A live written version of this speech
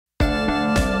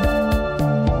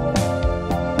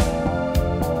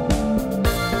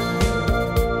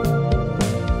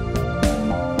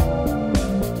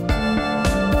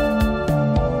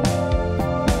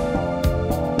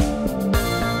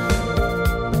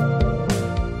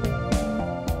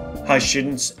Hi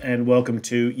students, and welcome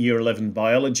to Year 11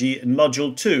 Biology and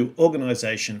Module 2,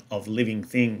 Organisation of Living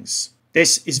Things.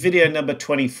 This is video number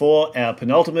 24, our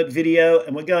penultimate video,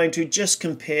 and we're going to just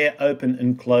compare open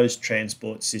and closed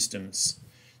transport systems.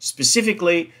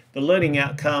 Specifically, the learning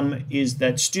outcome is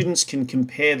that students can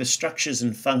compare the structures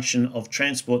and function of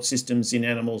transport systems in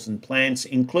animals and plants,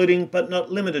 including but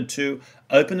not limited to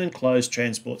open and closed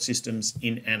transport systems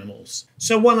in animals.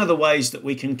 So one of the ways that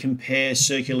we can compare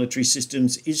circulatory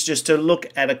systems is just to look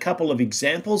at a couple of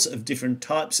examples of different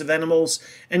types of animals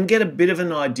and get a bit of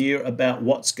an idea about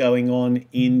what's going on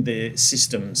in the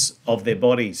systems of their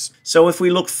bodies. So if we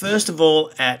look first of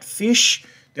all at fish,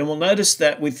 then we'll notice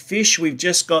that with fish, we've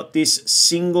just got this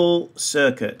single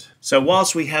circuit. So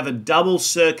whilst we have a double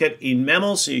circuit in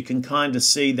mammals, so you can kind of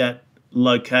see that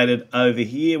located over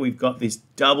here, we've got this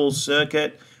double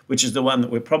circuit, which is the one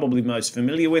that we're probably most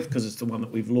familiar with because it's the one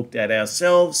that we've looked at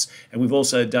ourselves. And we've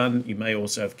also done, you may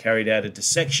also have carried out a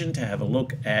dissection to have a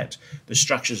look at the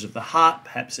structures of the heart,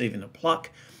 perhaps even a pluck,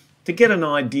 to get an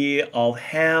idea of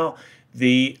how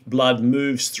the blood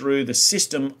moves through the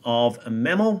system of a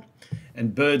mammal.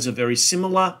 And birds are very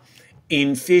similar.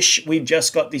 In fish, we've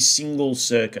just got this single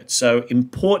circuit. So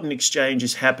important exchange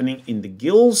is happening in the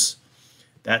gills.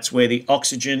 That's where the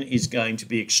oxygen is going to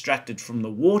be extracted from the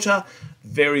water.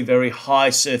 Very, very high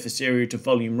surface area to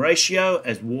volume ratio,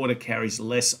 as water carries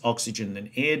less oxygen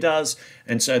than air does.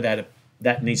 And so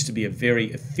that needs to be a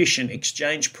very efficient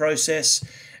exchange process.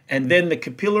 And then the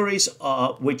capillaries,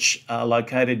 which are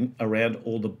located around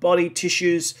all the body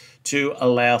tissues to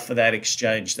allow for that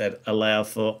exchange, that allow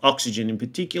for oxygen in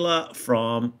particular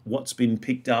from what's been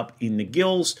picked up in the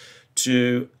gills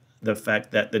to the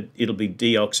fact that it'll be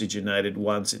deoxygenated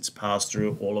once it's passed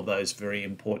through all of those very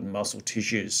important muscle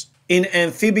tissues. In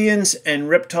amphibians and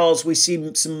reptiles, we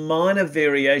see some minor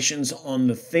variations on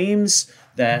the themes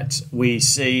that we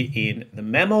see in the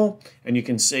mammal, and you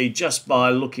can see just by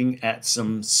looking at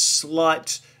some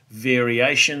slight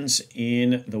variations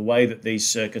in the way that these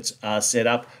circuits are set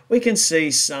up, we can see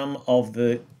some of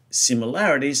the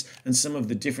similarities and some of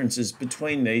the differences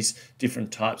between these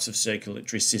different types of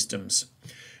circulatory systems.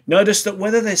 Notice that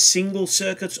whether they're single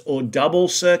circuits or double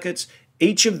circuits,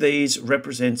 each of these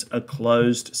represents a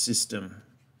closed system.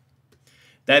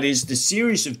 That is the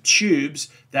series of tubes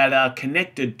that are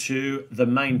connected to the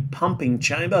main pumping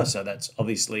chamber. So that's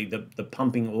obviously the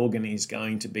pumping organ is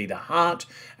going to be the heart.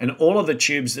 And all of the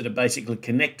tubes that are basically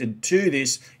connected to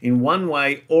this in one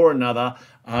way or another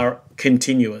are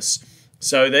continuous.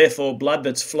 So therefore, blood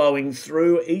that's flowing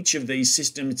through each of these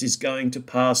systems is going to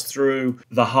pass through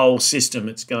the whole system.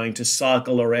 It's going to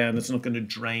cycle around. It's not going to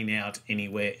drain out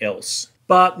anywhere else.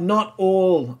 But not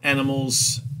all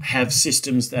animals have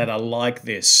systems that are like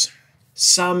this.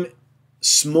 Some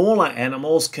smaller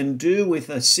animals can do with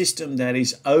a system that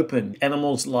is open.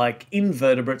 Animals like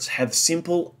invertebrates have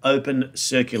simple open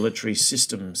circulatory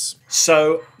systems.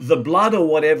 So the blood or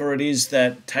whatever it is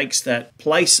that takes that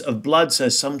place of blood, so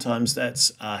sometimes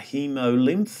that's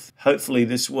hemolymph. Hopefully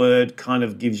this word kind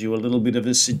of gives you a little bit of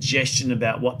a suggestion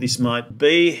about what this might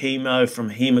be. Hemo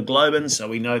from hemoglobin, so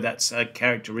we know that's a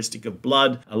characteristic of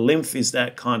blood. A lymph is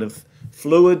that kind of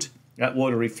fluid, that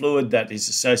watery fluid that is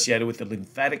associated with the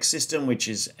lymphatic system, which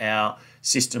is our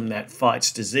system that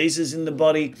fights diseases in the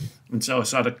body. And so a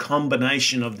sort of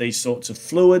combination of these sorts of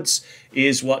fluids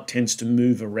is what tends to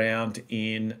move around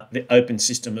in the open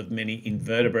system of many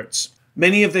invertebrates.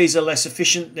 Many of these are less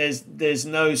efficient. There's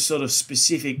no sort of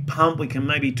specific pump. We can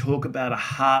maybe talk about a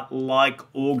heart-like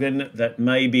organ that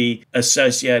may be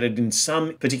associated in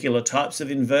some particular types of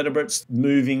invertebrates,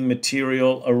 moving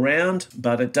material around,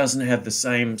 but it doesn't have the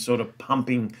same sort of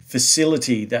pumping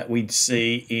facility that we'd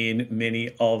see in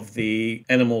many of the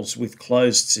animals with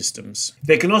closed systems.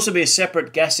 There can also be a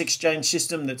separate gas exchange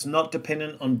system that's not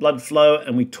dependent on blood flow,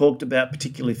 and we talked about,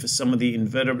 particularly for some of the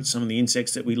invertebrates, some of the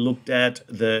insects that we looked at,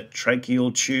 the tracheal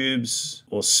tubes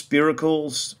or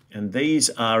spiracles, and these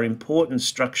are important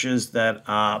structures that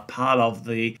are part of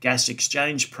the gas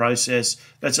exchange process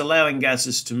that's allowing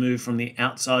gases to move from the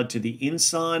outside to the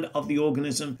inside of the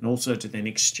organism and also to then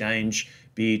exchange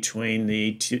between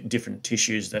the different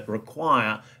tissues that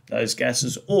require those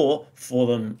gases or for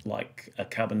them, like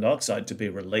carbon dioxide, to be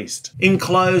released. In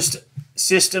closed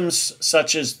systems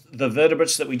such as the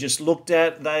vertebrates that we just looked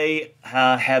at, they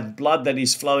have blood that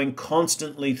is flowing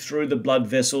constantly through the blood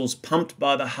vessels, pumped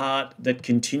by the heart, that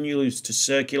continues to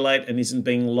circulate and isn't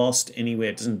being lost anywhere.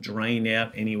 It doesn't drain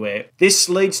out anywhere. This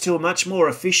leads to a much more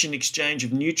efficient exchange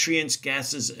of nutrients,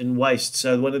 gases, and waste.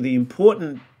 So one of the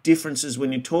important differences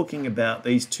when you're talking about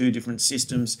these two different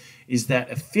systems is that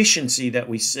efficiency that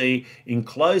we see in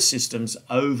closed systems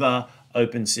over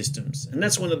open systems. And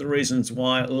that's one of the reasons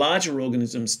why larger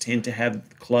organisms tend to have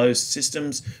closed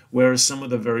systems, whereas some of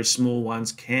the very small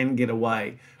ones can get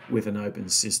away with an open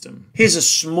system. Here's a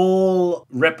small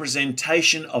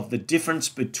representation of the difference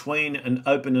between an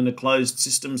open and a closed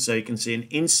system. So you can see an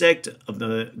insect of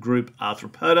the group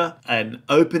Arthropoda, an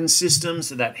open system,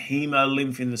 so that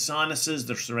hemolymph in the sinuses,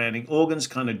 the surrounding organs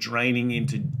kind of draining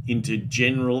into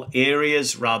general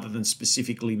areas rather than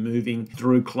specifically moving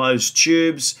through closed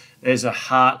tubes. There's a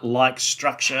heart-like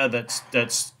structure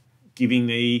that's giving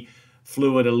the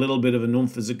fluid a little bit of an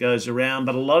oomph as it goes around,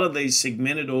 but a lot of these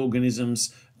segmented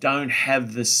organisms don't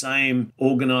have the same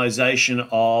organization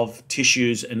of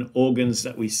tissues and organs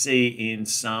that we see in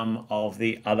some of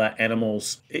the other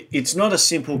animals. It's not a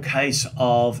simple case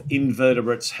of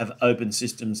invertebrates have open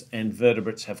systems and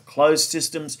vertebrates have closed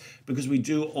systems, because we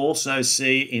do also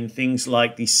see in things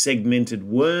like the segmented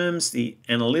worms, the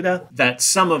Annelida, that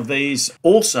some of these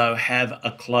also have a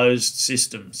closed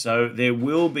system. So there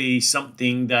will be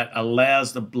something that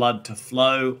allows the blood to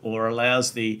flow or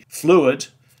allows the fluid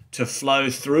to flow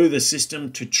through the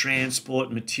system to transport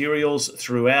materials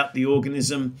throughout the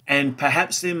organism. And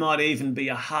perhaps there might even be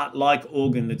a heart-like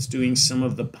organ that's doing some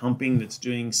of the pumping, that's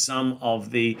doing some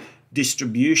of the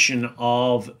distribution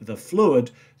of the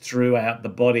fluid throughout the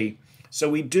body. So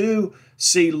we do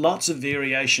see lots of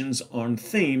variations on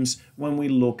themes when we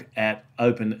look at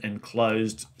open and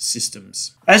closed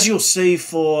systems. As you'll see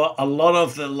for a lot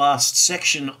of the last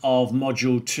section of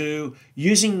Module 2,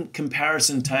 using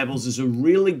comparison tables is a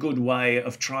really good way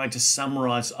of trying to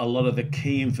summarize a lot of the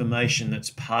key information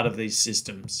that's part of these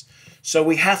systems. So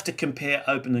we have to compare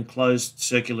open and closed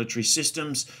circulatory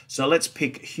systems. So let's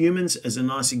pick humans as a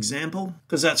nice example,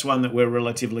 because that's one that we're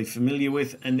relatively familiar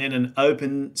with, and then an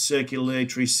open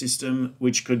circulatory system,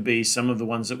 which could be some of the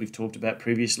ones that we've talked about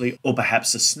previously, or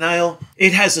perhaps a snail.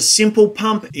 It has a simple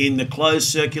pump. In the closed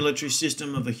circulatory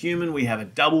system of a human, we have a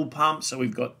double pump, so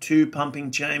we've got 2 pumping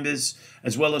chambers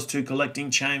as well as 2 collecting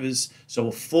chambers, so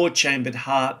a 4-chambered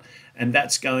heart, and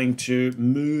that's going to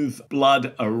move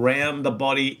blood around the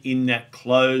body in that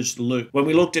closed loop. When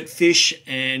we looked at fish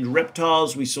and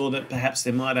reptiles, we saw that perhaps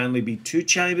there might only be 2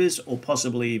 chambers or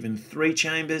possibly even 3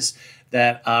 chambers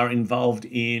that are involved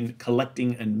in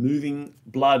collecting and moving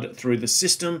blood through the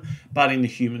system. But in the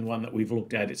human one that we've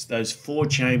looked at, it's those 4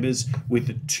 chambers with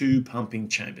the 2 pumping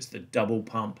chambers, the double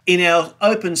pump. In our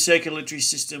open circulatory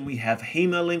system, we have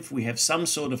hemolymph. We have some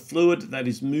sort of fluid that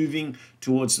is moving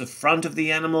towards the front of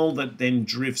the animal that then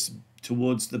drifts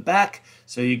towards the back.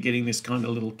 So you're getting this kind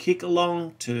of little kick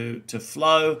along to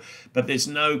flow, but there's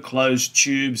no closed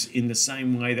tubes in the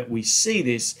same way that we see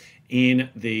this in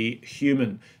the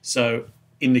human. So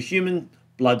in the human,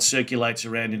 blood circulates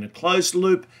around in a closed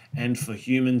loop, and for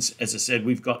humans, as I said,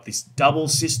 we've got this double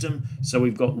system. So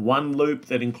we've got one loop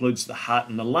that includes the heart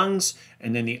and the lungs,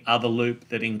 and then the other loop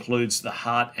that includes the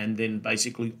heart and then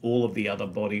basically all of the other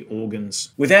body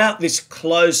organs. Without this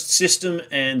closed system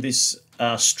and this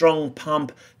strong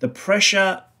pump, the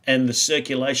pressure and the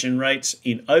circulation rates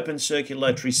in open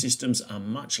circulatory systems are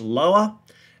much lower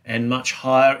and much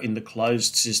higher in the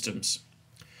closed systems.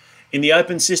 In the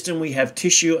open system, we have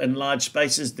tissue and large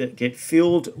spaces that get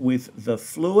filled with the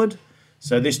fluid.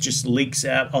 So this just leaks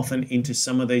out often into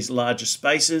some of these larger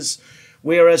spaces,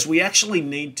 whereas we actually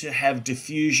need to have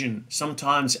diffusion,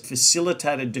 sometimes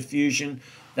facilitated diffusion,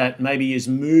 that maybe is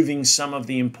moving some of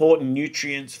the important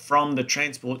nutrients from the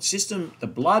transport system, the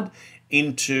blood,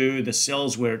 into the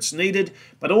cells where it's needed,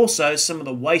 but also some of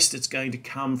the waste that's going to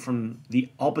come from the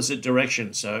opposite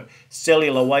direction. So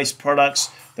cellular waste products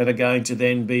that are going to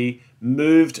then be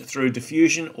moved through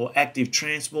diffusion or active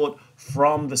transport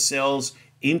from the cells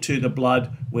into the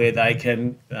blood, where they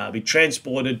can be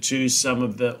transported to some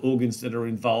of the organs that are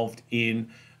involved in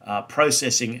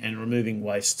processing and removing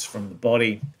wastes from the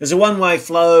body. There's a one-way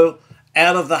flow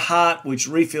out of the heart, which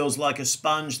refills like a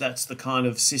sponge. That's the kind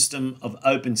of system of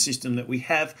open system that we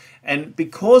have. And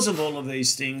because of all of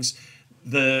these things,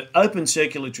 the open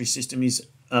circulatory system is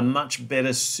a much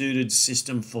better suited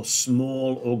system for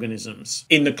small organisms.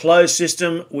 In the closed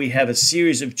system, we have a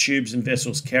series of tubes and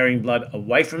vessels carrying blood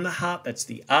away from the heart, that's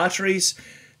the arteries,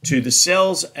 to the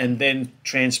cells, and then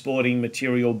transporting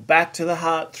material back to the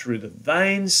heart through the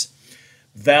veins.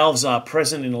 Valves are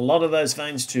present in a lot of those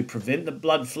veins to prevent the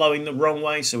blood flowing the wrong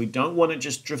way, so we don't want it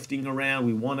just drifting around.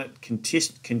 We want it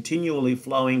continually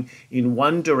flowing in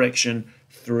one direction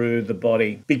through the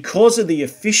body. Because of the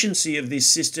efficiency of this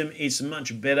system, it's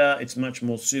much better. It's much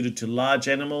more suited to large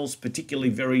animals, particularly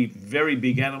very, very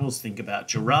big animals. Think about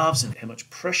giraffes and how much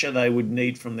pressure they would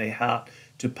need from their heart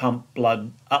to pump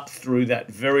blood up through that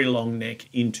very long neck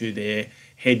into their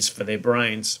heads for their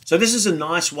brains. So this is a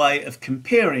nice way of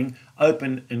comparing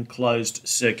open and closed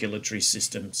circulatory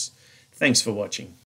systems. Thanks for watching.